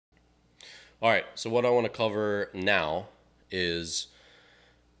All right, so what I want to cover now is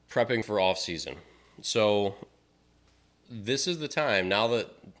prepping for off season. So this is the time now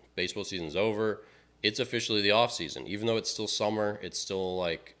that baseball season's over. It's officially the off season. Even though it's still summer, it's still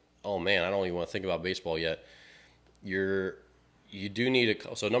like, oh man, I don't even want to think about baseball yet. You're you do need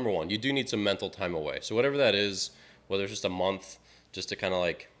so number one, you do need some mental time away. So whatever that is, whether it's just a month, just to kind of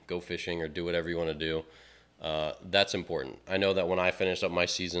like go fishing or do whatever you want to do, that's important. I know that when I finish up my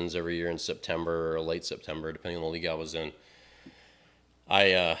seasons every year in September or late September, depending on the league I was in,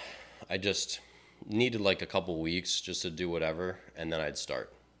 I just needed like a couple weeks just to do whatever, and then I'd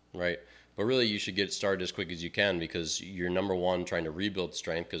start, right? But really, you should get started as quick as you can because you're number one trying to rebuild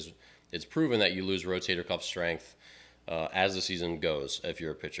strength because it's proven that you lose rotator cuff strength as the season goes if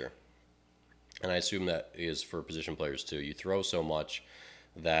you're a pitcher. And I assume that is for position players too. You throw so much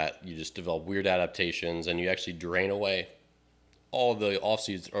that you just develop weird adaptations and you actually drain away all the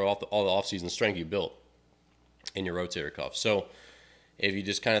off-season or all the off-season strength you built in your rotator cuff. So if you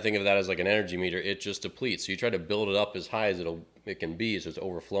just kind of think of that as like an energy meter, it just depletes. So you try to build it up as high as it can be, so it's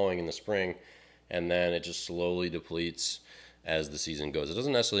overflowing in the spring, and then it just slowly depletes as the season goes. It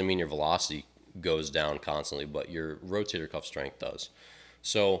doesn't necessarily mean your velocity goes down constantly, but your rotator cuff strength does.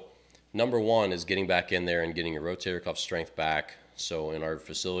 So number one is getting back in there and getting your rotator cuff strength back. So in our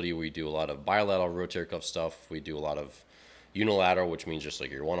facility, we do a lot of bilateral rotator cuff stuff. We do a lot of unilateral, which means just like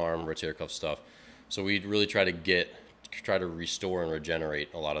your one arm rotator cuff stuff. So we really try to restore and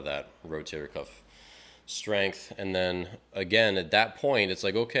regenerate a lot of that rotator cuff strength. And then again, at that point, it's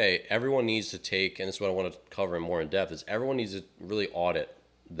like, okay, everyone needs to take, and this is what I want to cover more in depth, is everyone needs to really audit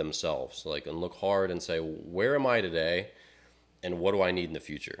themselves, like, and look hard and say, where am I today and what do I need in the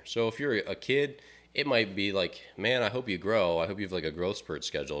future? So if you're a kid, it might be like, man, I hope you grow. I hope you have like a growth spurt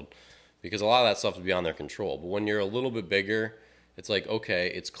scheduled, because a lot of that stuff is beyond their control. But when you're a little bit bigger, it's like, okay,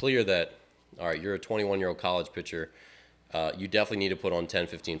 it's clear that, all right, you're a 21-year-old college pitcher. You definitely need to put on 10,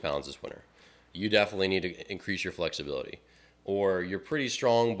 15 pounds this winter. You definitely need to increase your flexibility. Or you're pretty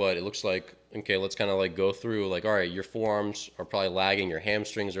strong, but it looks like, okay, let's kind of like go through, like, all right, your forearms are probably lagging, your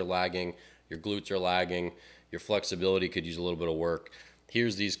hamstrings are lagging, your glutes are lagging, your flexibility could use a little bit of work.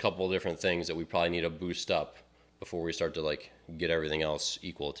 Here's these couple of different things that we probably need to boost up before we start to like get everything else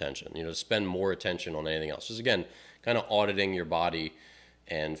equal attention. You know, spend more attention on anything else. Just again, kind of auditing your body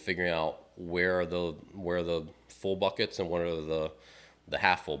and figuring out where are the full buckets and what are the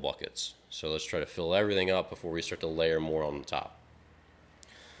half full buckets. So let's try to fill everything up before we start to layer more on the top.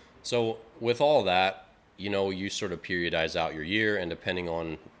 So with all that, you know, you sort of periodize out your year, and depending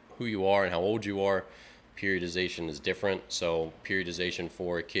on who you are and how old you are, periodization is different. So periodization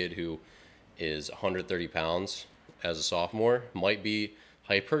for a kid who is 130 pounds as a sophomore might be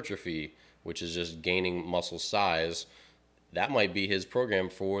hypertrophy, which is just gaining muscle size. That might be his program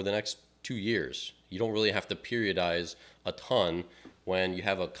for the next 2 years. You don't really have to periodize a ton when you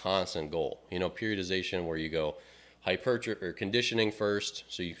have a constant goal. You know, periodization where you go hypertrophy or conditioning first,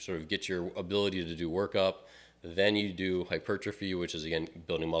 so you sort of get your ability to do workup. Then you do hypertrophy, which is again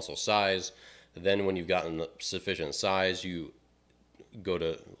building muscle size. Then when you've gotten sufficient size, you go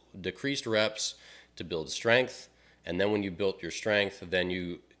to decreased reps to build strength. And then when you built your strength, then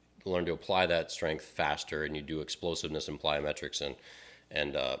you learn to apply that strength faster, and you do explosiveness and plyometrics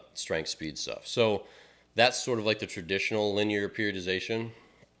and strength speed stuff. So that's sort of like the traditional linear periodization.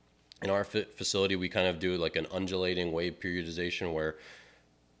 In our facility, we kind of do like an undulating wave periodization where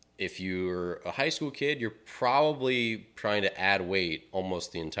if you're a high school kid, you're probably trying to add weight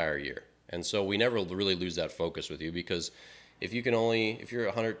almost the entire year. And so we never really lose that focus with you, because if you're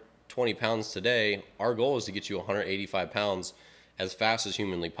 120 pounds today, our goal is to get you 185 pounds as fast as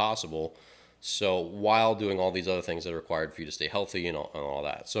humanly possible. So while doing all these other things that are required for you to stay healthy and all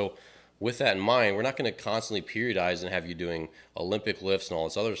that. So with that in mind, we're not going to constantly periodize and have you doing Olympic lifts and all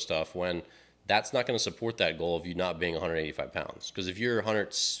this other stuff when that's not going to support that goal of you not being 185 pounds. Because if you're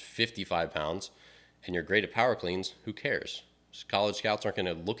 155 pounds and you're great at power cleans, who cares? College scouts aren't going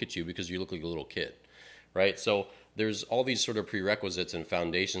to look at you because you look like a little kid, right? So there's all these sort of prerequisites and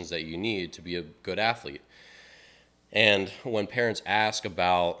foundations that you need to be a good athlete. And when parents ask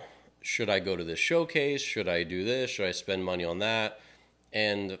about, should I go to this showcase? Should I do this? Should I spend money on that?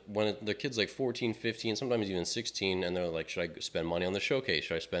 And when the kid's like 14, 15, sometimes even 16, and they're like, should I spend money on the showcase?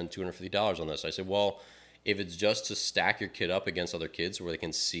 Should I spend $250 on this? I said, well, if it's just to stack your kid up against other kids where they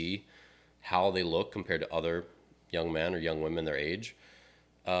can see how they look compared to other young men or young women their age,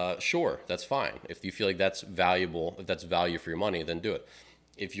 sure, that's fine. If you feel like that's valuable, if that's value for your money, then do it.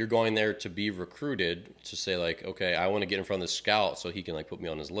 If you're going there to be recruited to say like, okay, I want to get in front of the scout so he can like put me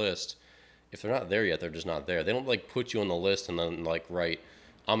on his list. If they're not there yet, they're just not there. They don't like put you on the list and then like write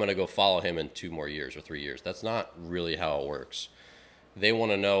I'm going to go follow him in 2 more years or 3 years. That's not really how it works. They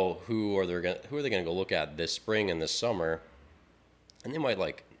want to know who are they going to go look at this spring and this summer, and they might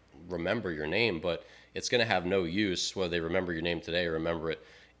like remember your name, but it's going to have no use whether they remember your name today or remember it,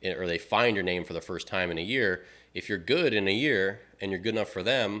 or they find your name for the first time in a year. If you're good in a year and you're good enough for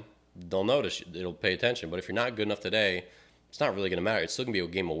them, they'll notice, it'll pay attention. But if you're not good enough today, it's not really going to matter. It's still going to be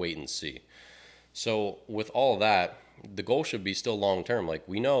a game of wait and see. So with all of that, the goal should be still long term. Like,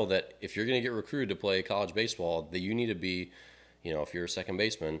 we know that if you're going to get recruited to play college baseball, that you need to be, if you're a second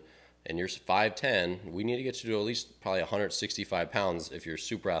baseman and you're 5'10", we need to get you to at least probably 165 pounds if you're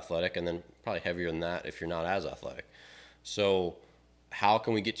super athletic, and then probably heavier than that if you're not as athletic. So how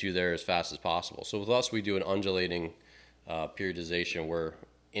can we get you there as fast as possible? So with us, we do an undulating periodization where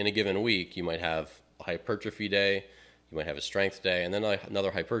in a given week, you might have a hypertrophy day, you might have a strength day, and then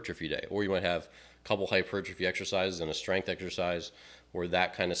another hypertrophy day. Or you might have a couple hypertrophy exercises and a strength exercise, where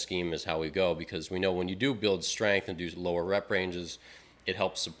that kind of scheme is how we go. Because we know when you do build strength and do lower rep ranges, it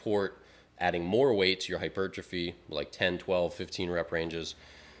helps support adding more weight to your hypertrophy, like 10, 12, 15 rep ranges.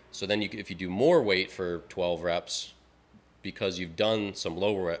 So then if you do more weight for 12 reps, because you've done some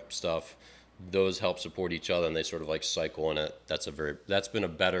low rep stuff, those help support each other and they sort of like cycle in it. That's been a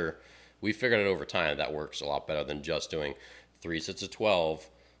better, we figured out over time that works a lot better than just doing 3 sets of 12.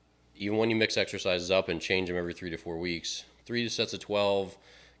 Even when you mix exercises up and change them every 3 to 4 weeks, 3 sets of 12,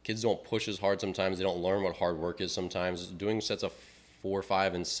 kids don't push as hard sometimes. They don't learn what hard work is sometimes. Doing sets of 4,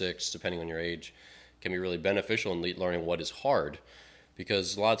 5, and 6, depending on your age, can be really beneficial in learning what is hard.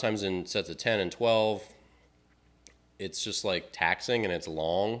 Because a lot of times in sets of 10 and 12, it's just like taxing and it's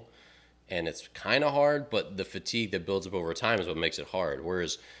long and it's kind of hard, but the fatigue that builds up over time is what makes it hard.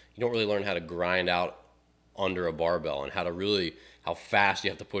 Whereas you don't really learn how to grind out under a barbell and how fast you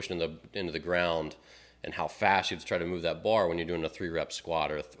have to push into the ground and how fast you have to try to move that bar when you're doing a 3-rep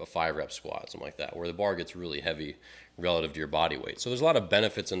squat or a 5-rep squat, something like that, where the bar gets really heavy relative to your body weight. So there's a lot of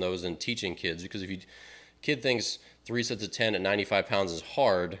benefits in those in teaching kids, because if kid thinks 3 sets of 10 at 95 pounds is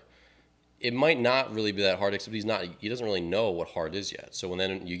hard, it might not really be that hard, except he doesn't really know what hard is yet. So when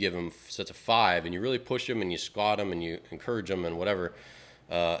then you give him sets of 5 and you really push him and you squat him and you encourage him and whatever,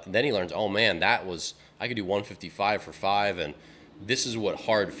 then he learns, oh man, I could do 155 for 5, and this is what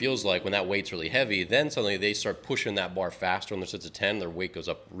hard feels like when that weight's really heavy. Then suddenly they start pushing that bar faster on their sets of 10, their weight goes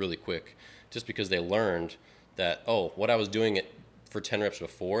up really quick, just because they learned that, oh, what I was doing for 10 reps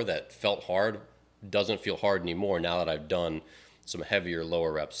before that felt hard doesn't feel hard anymore now that I've done some heavier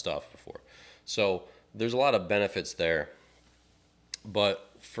lower rep stuff before. So there's a lot of benefits there.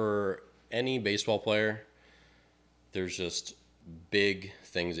 But for any baseball player, there's just big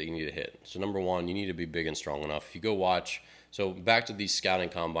things that you need to hit. So number one, you need to be big and strong enough. If you go watch, so back to these scouting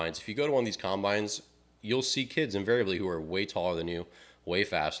combines, if you go to one of these combines, you'll see kids invariably who are way taller than you, way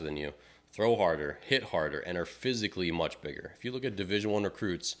faster than you, throw harder, hit harder, and are physically much bigger. If you look at Division I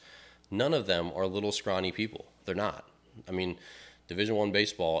recruits, none of them are little scrawny people. They're not. I mean, Division I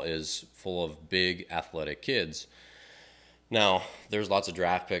baseball is full of big athletic kids. Now, there's lots of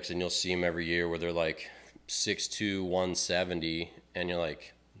draft picks, and you'll see them every year where they're like 6'2", 170, and you're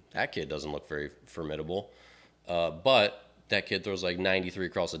like, that kid doesn't look very formidable. But that kid throws like 93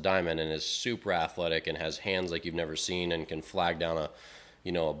 across a diamond and is super athletic and has hands like you've never seen and can flag down a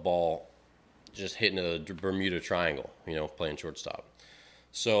ball just hitting the Bermuda Triangle, playing shortstop.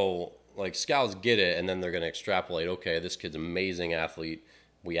 So like scouts get it, and then they're going to extrapolate, okay, this kid's an amazing athlete.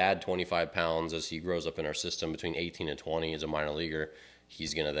 We add 25 pounds as he grows up in our system between 18 and 20 as a minor leaguer.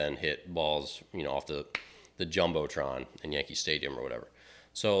 He's going to then hit balls, off the Jumbotron in Yankee Stadium or whatever.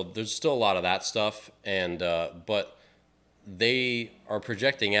 So there's still a lot of that stuff, and but they are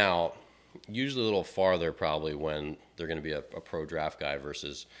projecting out usually a little farther probably when they're going to be a pro draft guy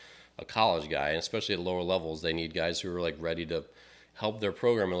versus a college guy. And especially at lower levels, they need guys who are like ready to help their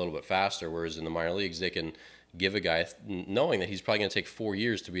program a little bit faster, whereas in the minor leagues, they can give a guy knowing that he's probably going to take 4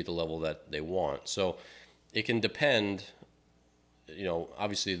 years to be at the level that they want. So it can depend,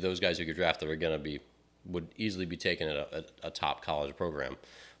 obviously those guys who get drafted are going to would easily be taken at a top college program.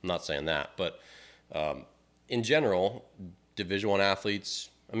 I'm not saying that, but in general, Division I athletes,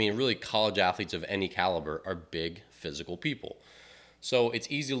 really college athletes of any caliber are big physical people. So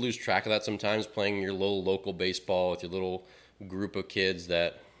it's easy to lose track of that sometimes playing your little local baseball with your little group of kids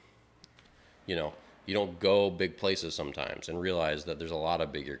that, you don't go big places sometimes and realize that there's a lot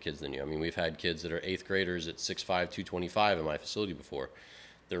of bigger kids than you. We've had kids that are 8th graders at 6'5", 225 in my facility before.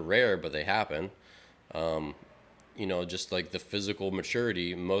 They're rare, but they happen. Just like the physical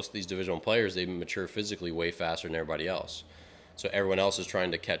maturity, most of these Division I players, they mature physically way faster than everybody else. So everyone else is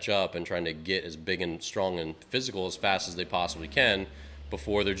trying to catch up and trying to get as big and strong and physical as fast as they possibly can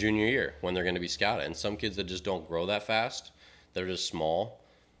before their junior year when they're going to be scouted. And some kids that just don't grow that fast, they're just small,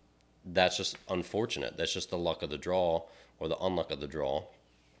 that's just unfortunate. That's just the luck of the draw or the unluck of the draw.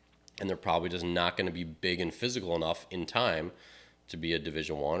 And they're probably just not going to be big and physical enough in time to be a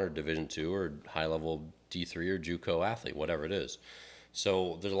Division I or Division II or high-level D3 or JUCO athlete, whatever it is.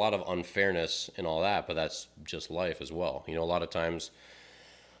 So there's a lot of unfairness in all that, but that's just life as well. You know, a lot of times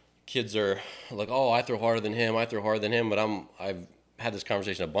kids are like, oh, I throw harder than him, but I've had this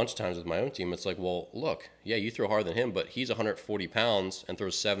conversation a bunch of times with my own team. It's like, well, look, yeah, you throw harder than him, but he's 140 pounds and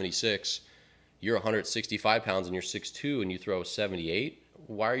throws 76. You're 165 pounds and you're 6'2", and you throw 78.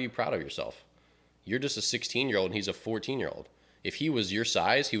 Why are you proud of yourself? You're just a 16-year-old and he's a 14-year-old. If he was your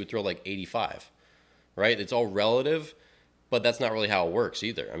size, he would throw like 85, right? It's all relative, but that's not really how it works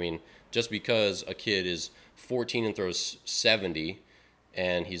either. I mean, just because a kid is 14 and throws 70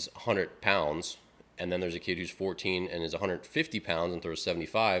 and he's 100 pounds, and then there's a kid who's 14 and is 150 pounds and throws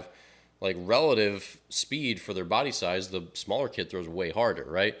 75, like relative speed for their body size, the smaller kid throws way harder,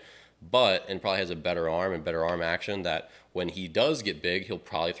 right? And probably has a better arm and better arm action that when he does get big, he'll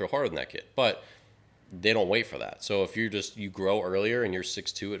probably throw harder than that kid. But they don't wait for that. So if you grow earlier and you're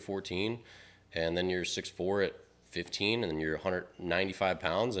 6'2" at 14, and then you're 6'4" at 15, and then you're 195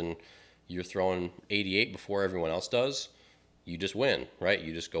 pounds and you're throwing 88 before everyone else does, you just win, right?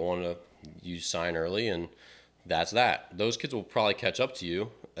 You just you sign early, and that's that. Those kids will probably catch up to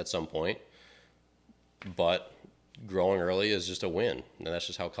you at some point, but growing early is just a win, and that's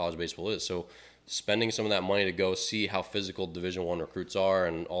just how college baseball is. So spending some of that money to go see how physical Division I recruits are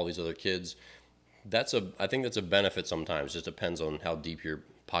and all these other kids, I think that's a benefit sometimes. It just depends on how deep your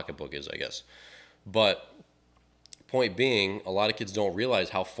pocketbook is, I guess. But point being, a lot of kids don't realize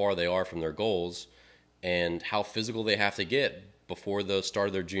how far they are from their goals and how physical they have to get before the start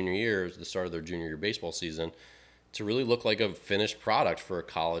of their junior year, the start of their junior year baseball season, to really look like a finished product for a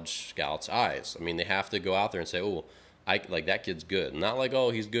college scout's eyes. I mean, they have to go out there and say, oh, like that kid's good. Not like, oh,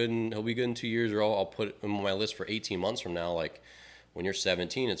 he's good and he'll be good in 2 years, or I'll put him on my list for 18 months from now. Like when you're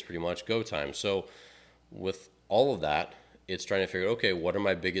 17, it's pretty much go time. So with all of that, it's trying to figure out, okay, what are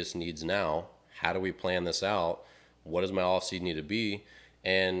my biggest needs now? How do we plan this out? What does my offseason need to be?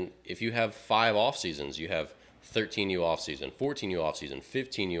 And if you have 5 off seasons, you have 13U off season, 14U off season,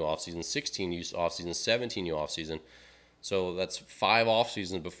 15U off season, 16U off season, 17U off season. So that's 5 off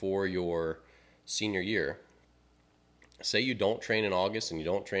seasons before your senior year. Say you don't train in August and you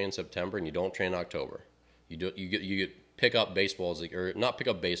don't train in September and you don't train in October. You get pick up baseballs, or not pick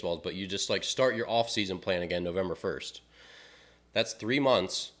up baseballs, but you just like start your off season plan again November 1st. That's 3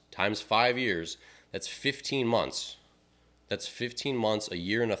 months times 5 years. That's 15 months. That's 15 months, a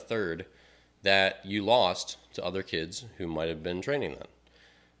year and a third, that you lost to other kids who might have been training then.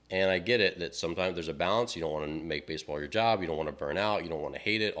 And I get it that sometimes there's a balance. You don't want to make baseball your job. You don't want to burn out. You don't want to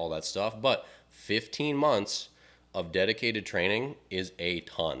hate it, all that stuff. But 15 months of dedicated training is a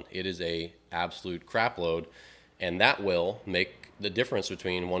ton. It is a absolute crap load. And that will make the difference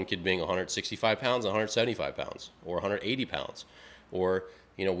between one kid being 165 pounds and 175 pounds or 180 pounds. Or,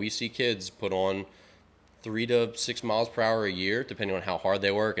 we see kids put on 3 to 6 miles per hour a year, depending on how hard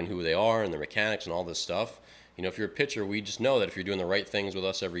they work and who they are and their mechanics and all this stuff. If you're a pitcher, we just know that if you're doing the right things with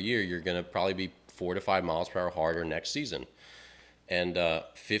us every year, you're going to probably be 4 to 5 miles per hour harder next season. And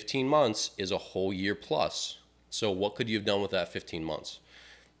 15 months is a whole year plus. So what could you have done with that 15 months?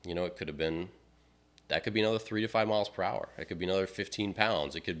 It could have been, that could be another 3 to 5 miles per hour. It could be another 15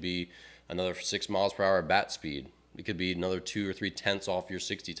 pounds. It could be another 6 miles per hour bat speed. It could be another 2 or 3 tenths off your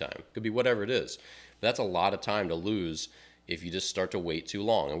 60 time. It could be whatever it is. But that's a lot of time to lose if you just start to wait too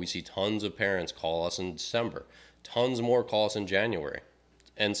long. And we see tons of parents call us in December. Tons more call us in January.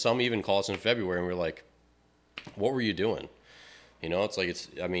 And some even call us in February, and we're like, what were you doing? It's like,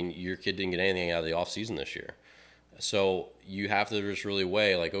 your kid didn't get anything out of the off season this year. So you have to just really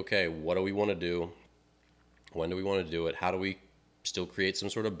weigh, like, okay, what do we want to do? When do we want to do it? How do we still create some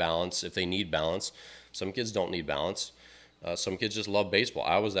sort of balance if they need balance? Some kids don't need balance. Some kids just love baseball.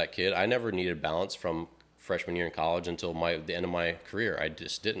 I was that kid. I never needed balance from freshman year in college until the end of my career. I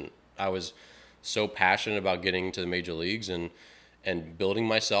just didn't. I was so passionate about getting to the major leagues and building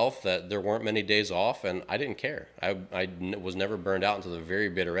myself that there weren't many days off, and I didn't care. I was never burned out until the very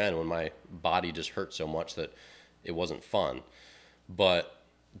bitter end when my body just hurt so much that it wasn't fun. But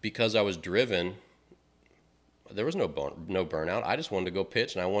because I was driven, there was no burnout. I just wanted to go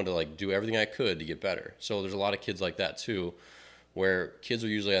pitch, and I wanted to do everything I could to get better. So there's a lot of kids like that too, where kids are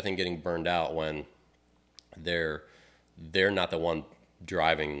usually, I think, getting burned out when they're not the one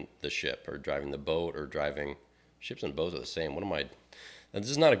driving the ship or driving the boat or driving ships and boats are the same. This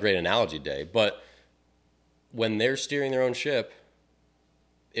is not a great analogy day, but when they're steering their own ship,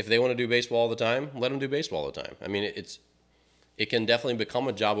 if they want to do baseball all the time, let them do baseball all the time. I mean, it can definitely become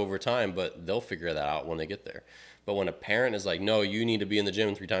a job over time, but they'll figure that out when they get there. But when a parent is like, no, you need to be in the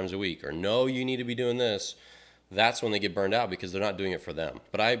gym 3 times a week, or no, you need to be doing this, that's when they get burned out because they're not doing it for them.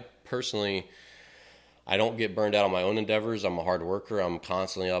 But I personally, I don't get burned out on my own endeavors. I'm a hard worker. I'm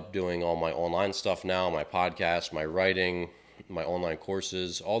constantly up doing all my online stuff now, my podcast, my writing, my online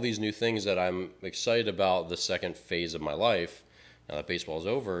courses, all these new things that I'm excited about the second phase of my life. Now that baseball is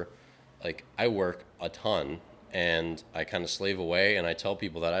over, like I work a ton and I kind of slave away, and I tell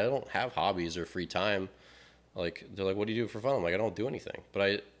people that I don't have hobbies or free time. Like they're like, what do you do for fun? I'm like, I don't do anything.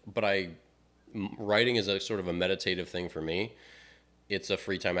 But writing is a sort of a meditative thing for me. It's a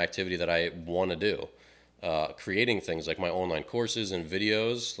free time activity that I want to do. Creating things like my online courses and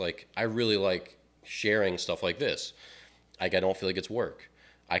videos, like I really like sharing stuff like this. Like I don't feel like it's work.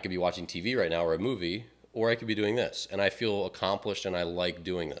 I could be watching TV right now or a movie, or I could be doing this, and I feel accomplished and I like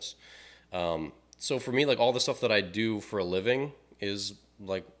doing this. So for me, like all the stuff that I do for a living is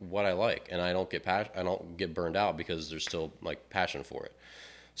like what I like, and I don't get burned out because there's still like passion for it.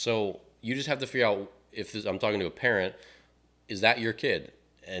 So you just have to figure out if I'm talking to a parent, is that your kid?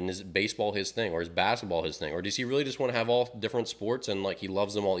 And is baseball his thing, or is basketball his thing, or does he really just want to have all different sports and like he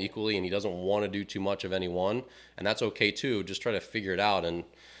loves them all equally and he doesn't want to do too much of any one? And that's okay too. Just try to figure it out, and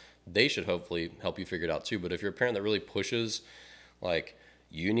they should hopefully help you figure it out too. But if you're a parent that really pushes, like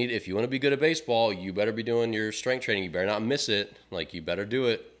if you want to be good at baseball, you better be doing your strength training. You better not miss it. Like you better do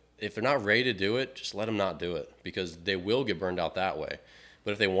it. If they're not ready to do it, just let them not do it, because they will get burned out that way.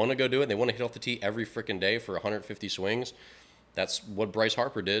 But if they want to go do it, and they want to hit off the tee every freaking day for 150 swings. That's what Bryce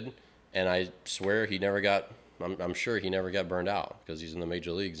Harper did, and I swear I'm sure he never got burned out because he's in the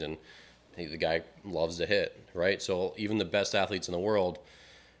major leagues, and the guy loves to hit, right? So even the best athletes in the world,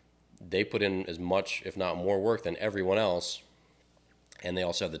 they put in as much, if not more work than everyone else, and they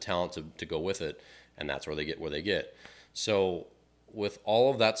also have the talent to go with it, and that's where they get where they get. So with all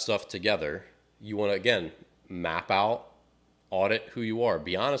of that stuff together, you want to, again, map out, audit who you are,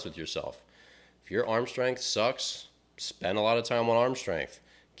 be honest with yourself. If your arm strength sucks, spend a lot of time on arm strength.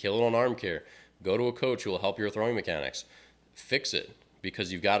 Kill it on arm care. Go to a coach who will help your throwing mechanics. Fix it,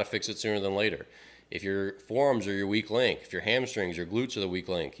 because you've got to fix it sooner than later. If your forearms are your weak link, if your hamstrings, your glutes are the weak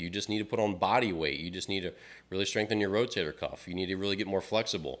link, you just need to put on body weight. You just need to really strengthen your rotator cuff. You need to really get more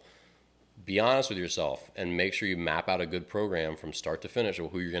flexible. Be honest with yourself and make sure you map out a good program from start to finish of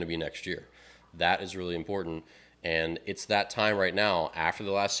who you're going to be next year. That is really important. And it's that time right now, after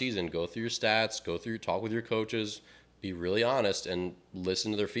the last season, go through your stats, talk with your coaches, be really honest and listen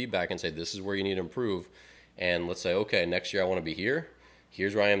to their feedback and say, this is where you need to improve. And let's say, okay, next year I want to be here.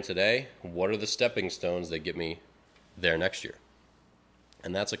 Here's where I am today. What are the stepping stones that get me there next year?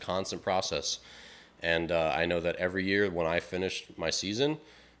 And that's a constant process. And I know that every year when I finished my season,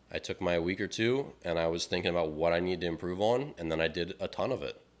 I took my week or two and I was thinking about what I need to improve on. And then I did a ton of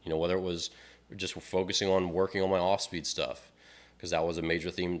it. Whether it was just focusing on working on my off-speed stuff, because that was a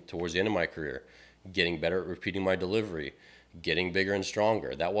major theme towards the end of my career. Getting better at repeating my delivery, getting bigger and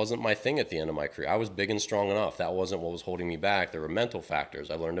stronger. That wasn't my thing at the end of my career. I was big and strong enough. That wasn't what was holding me back. There were mental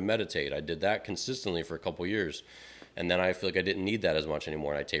factors. I learned to meditate. I did that consistently for a couple years. And then I feel like I didn't need that as much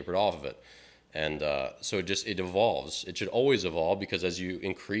anymore, and I tapered off of it. And so it evolves. It should always evolve, because as you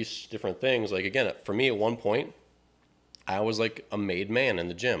increase different things, like again, for me at one point, I was like a made man in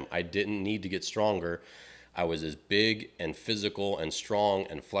the gym. I didn't need to get stronger. I was as big and physical and strong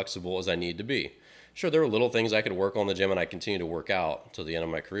and flexible as I need to be. Sure, there were little things I could work on in the gym, and I continued to work out till the end of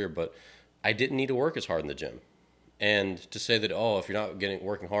my career, but I didn't need to work as hard in the gym. And to say that, if you're not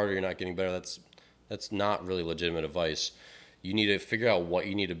working harder, you're not getting better, that's not really legitimate advice. You need to figure out what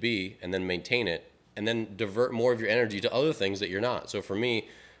you need to be and then maintain it, and then divert more of your energy to other things that you're not. So for me,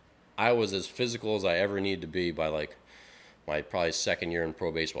 I was as physical as I ever needed to be by like my probably second year in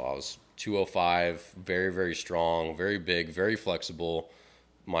pro baseball. I was 205, very, very strong, very big, very flexible.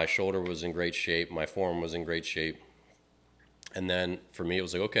 My shoulder was in great shape. My forearm was in great shape. And then for me, it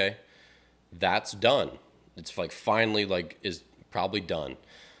was like, okay, that's done. It's like finally is probably done.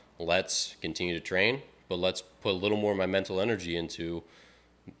 Let's continue to train, but let's put a little more of my mental energy into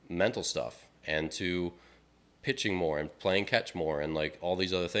mental stuff and to pitching more and playing catch more and like all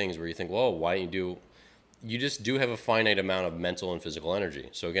these other things where you think, well, why don't you just do have a finite amount of mental and physical energy.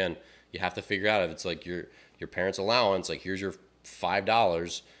 So again, you have to figure out if it's like your parents' allowance, like here's your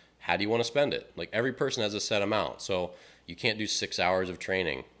 $5, how do you want to spend it? Like every person has a set amount, so you can't do 6 hours of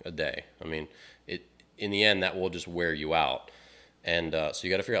training a day. I mean, in the end, that will just wear you out. And so you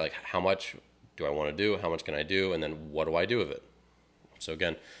got to figure out like how much do I want to do, how much can I do, and then what do I do with it? So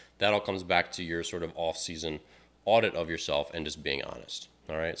again, that all comes back to your sort of off-season audit of yourself and just being honest.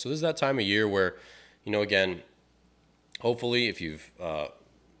 All right. So this is that time of year where, again, hopefully if you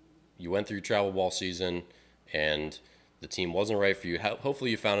went through travel ball season and the team wasn't right for you,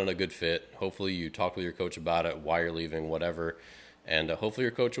 hopefully you found a good fit. Hopefully you talked with your coach about it, why you're leaving, whatever. And hopefully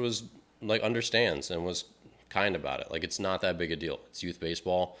your coach was understands and was kind about it. It's not that big a deal. It's youth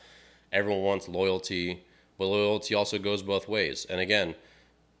baseball. Everyone wants loyalty, but loyalty also goes both ways. And again,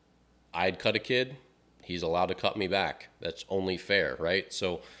 I'd cut a kid. He's allowed to cut me back. That's only fair, right?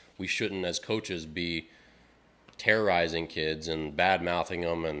 So we shouldn't, as coaches, be terrorizing kids and bad-mouthing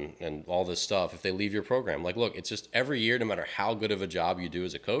them and all this stuff if they leave your program. Look, it's just every year, no matter how good of a job you do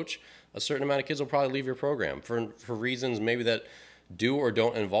as a coach, a certain amount of kids will probably leave your program for reasons maybe that do or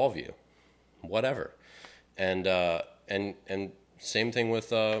don't involve you, whatever. And same thing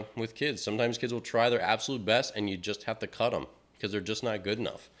with kids. Sometimes kids will try their absolute best, and you just have to cut them because they're just not good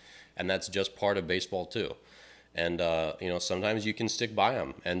enough. And that's just part of baseball too. And, sometimes you can stick by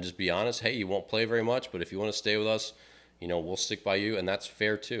them and just be honest. Hey, you won't play very much, but if you want to stay with us, we'll stick by you. And that's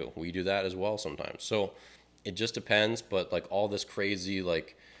fair too. We do that as well sometimes. So it just depends. But all this crazy,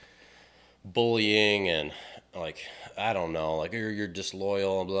 bullying and I don't know, you're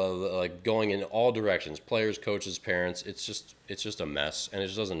disloyal, blah, blah, blah, going in all directions, players, coaches, parents. It's just a mess. And it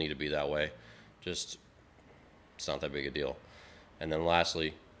just doesn't need to be that way. It's not that big a deal. And then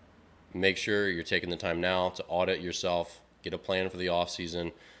lastly, make sure you're taking the time now to audit yourself, get a plan for the off season,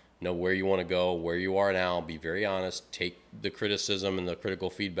 know where you want to go, where you are now, be very honest, take the criticism and the critical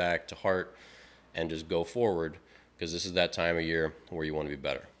feedback to heart, and just go forward, because this is that time of year where you want to be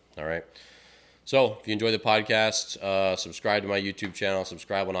better. All right. So if you enjoy the podcast, subscribe to my YouTube channel,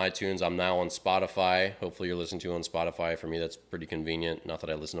 subscribe on iTunes. I'm now on Spotify. Hopefully you're listening to it on Spotify. For me, that's pretty convenient. Not that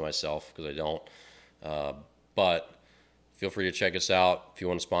I listen to myself, because I don't. But feel free to check us out. If you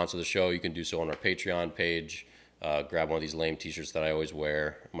want to sponsor the show, you can do so on our Patreon page. Grab one of these lame t-shirts that I always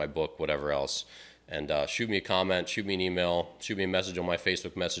wear, my book, whatever else. And shoot me a comment, shoot me an email, shoot me a message on my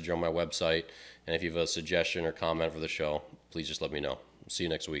Facebook Messenger on my website. And if you have a suggestion or comment for the show, please just let me know. See you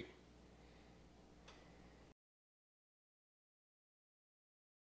next week.